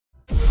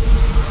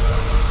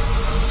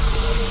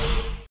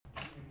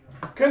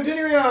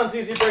Continuing on,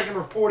 CNC break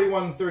number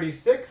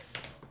 4136.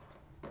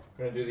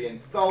 We're going to do the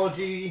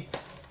Anthology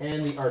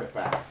and the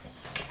Artifacts.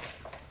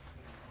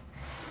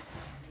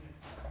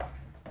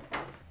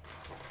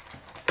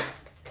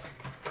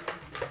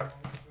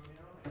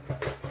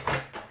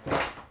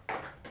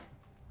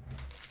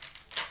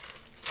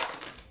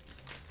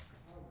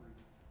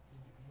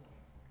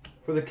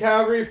 For the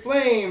Calgary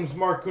Flames,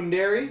 Mark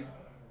Kunderi.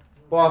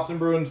 Boston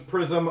Bruins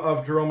Prism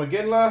of Jerome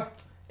McGinley.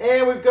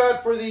 And we've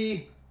got for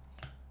the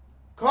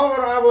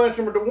Colorado Avalanche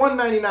number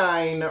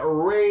 199,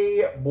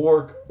 Ray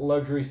Bourque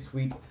Luxury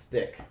Suite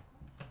Stick.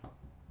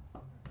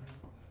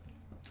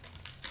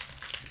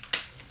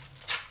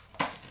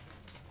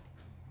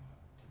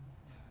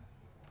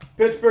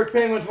 Pittsburgh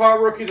Penguins Hot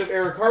Rookies of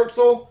Eric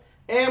Hartzell.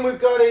 And we've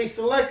got a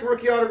select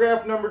rookie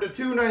autograph number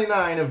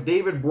 299 of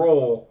David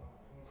Brohl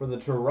for the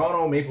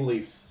Toronto Maple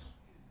Leafs.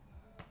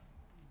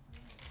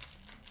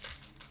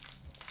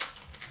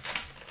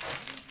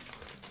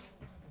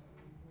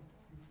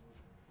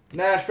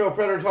 Nashville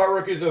Predators Hot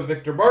Rookies of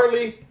Victor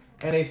Bartley,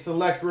 and a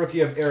select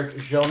rookie of Eric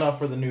Jelna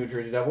for the New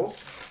Jersey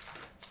Devils.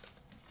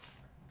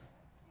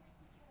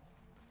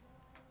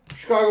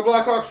 Chicago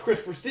Blackhawks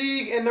Christopher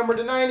Stieg, and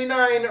number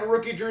 99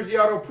 rookie jersey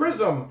auto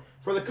Prism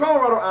for the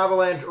Colorado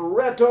Avalanche,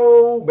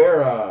 Reto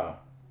Berra.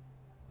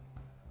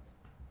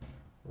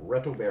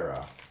 Reto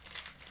Berra.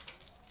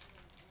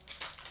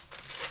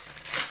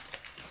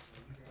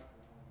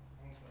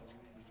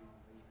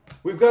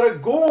 We've got a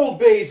gold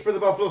base for the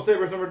Buffalo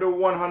Sabres, number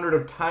 100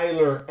 of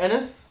Tyler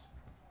Ennis.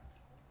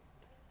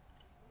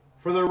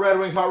 For the Red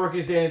Wings Hot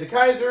Rookies, Danny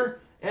DeKeyser.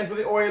 And for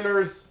the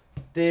Oilers,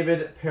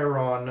 David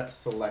Perron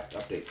Select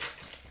Update.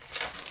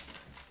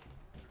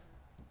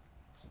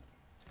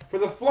 For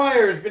the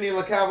Flyers, Vinny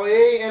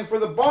LeCavalier. And for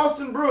the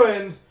Boston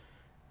Bruins,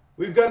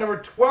 we've got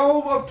number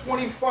 12 of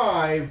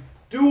 25,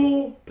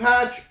 dual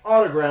patch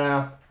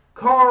autograph,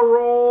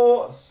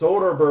 Carl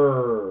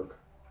Soderberg.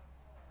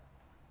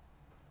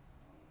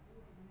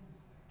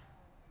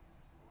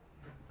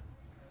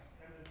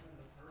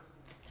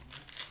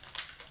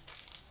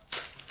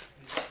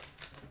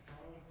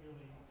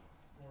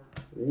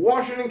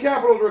 Washington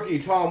Capitals rookie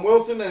Tom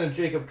Wilson and a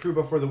Jacob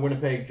Trouba for the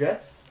Winnipeg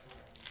Jets.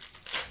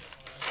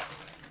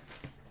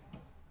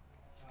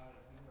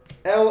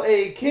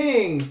 LA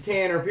Kings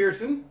Tanner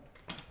Pearson.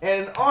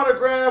 And an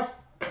autograph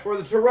for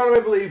the Toronto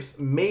Maple Leafs,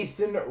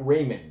 Mason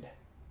Raymond.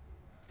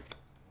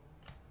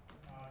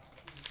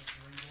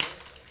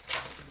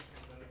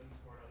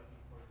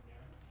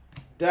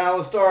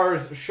 Dallas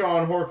Stars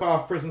Sean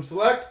Horkoff Prism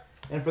Select.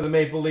 And for the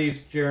Maple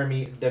Leafs,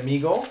 Jeremy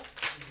D'Amigo.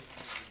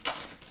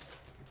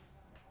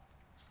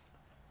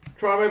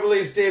 Toronto Maple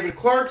Leafs, David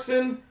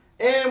Clarkson.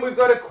 And we've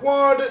got a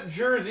quad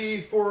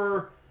jersey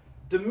for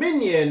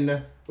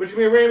Dominion, which can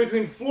be arranged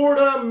between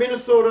Florida,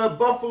 Minnesota,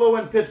 Buffalo,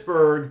 and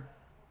Pittsburgh.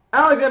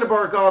 Alexander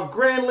Barkov,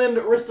 Granlund,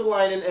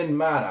 Ristolainen, and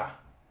Mata.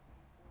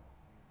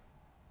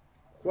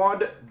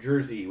 Quad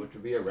jersey, which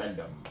would be a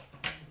random.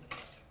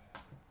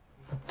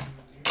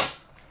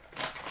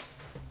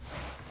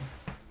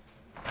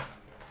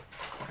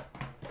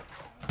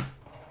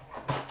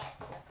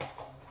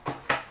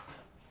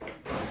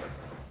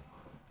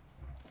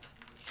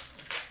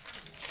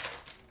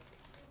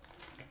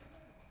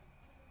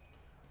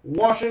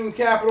 Washington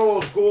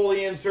Capitals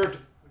goalie insert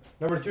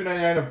number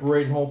 299 of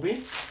Braden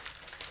Holtby.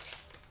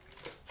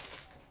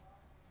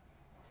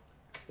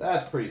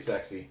 That's pretty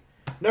sexy.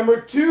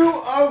 Number 2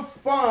 of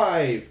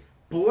 5,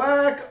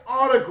 black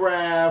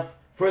autograph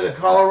for the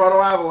Colorado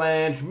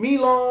Avalanche,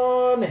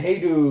 Milan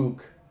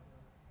Hajduk.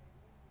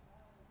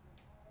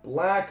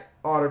 Black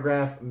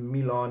autograph,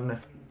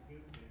 Milan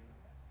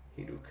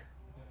Hajduk.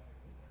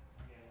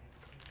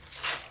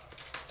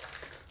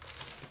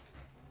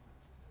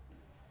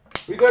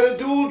 We got a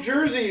dual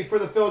jersey for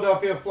the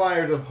Philadelphia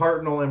Flyers of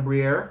Hartnell and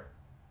Briere.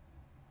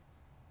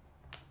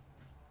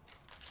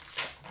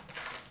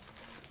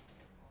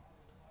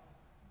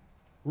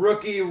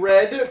 Rookie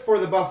red for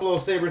the Buffalo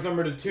Sabres,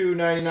 number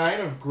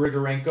 299 of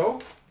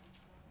Grigorenko.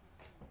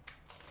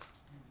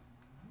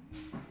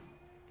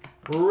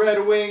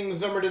 Red Wings,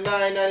 number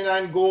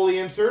 999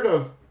 goalie insert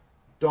of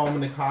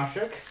Dominik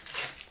Hasek.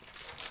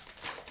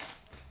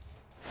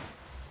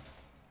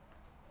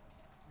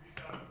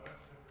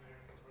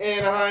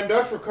 Anaheim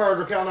Ducks, Rickard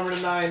Rakell, number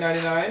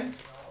 999.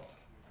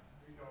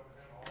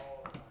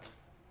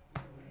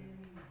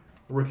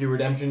 Rookie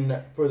redemption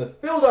for the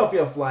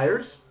Philadelphia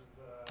Flyers.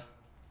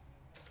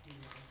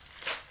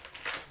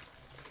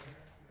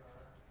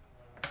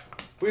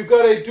 We've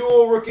got a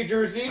dual rookie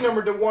jersey,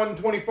 number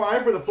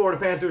 125 for the Florida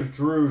Panthers,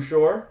 Drew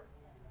Shore.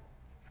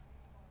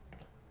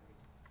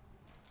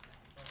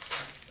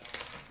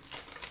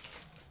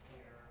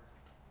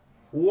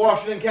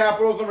 Washington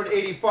Capitals, number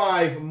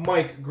 85,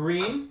 Mike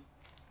Green.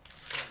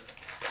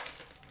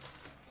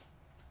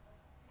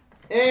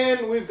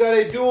 And we've got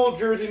a dual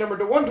jersey number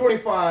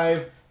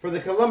 125 for the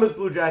Columbus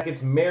Blue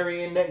Jackets,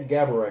 Marian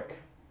Gaborik.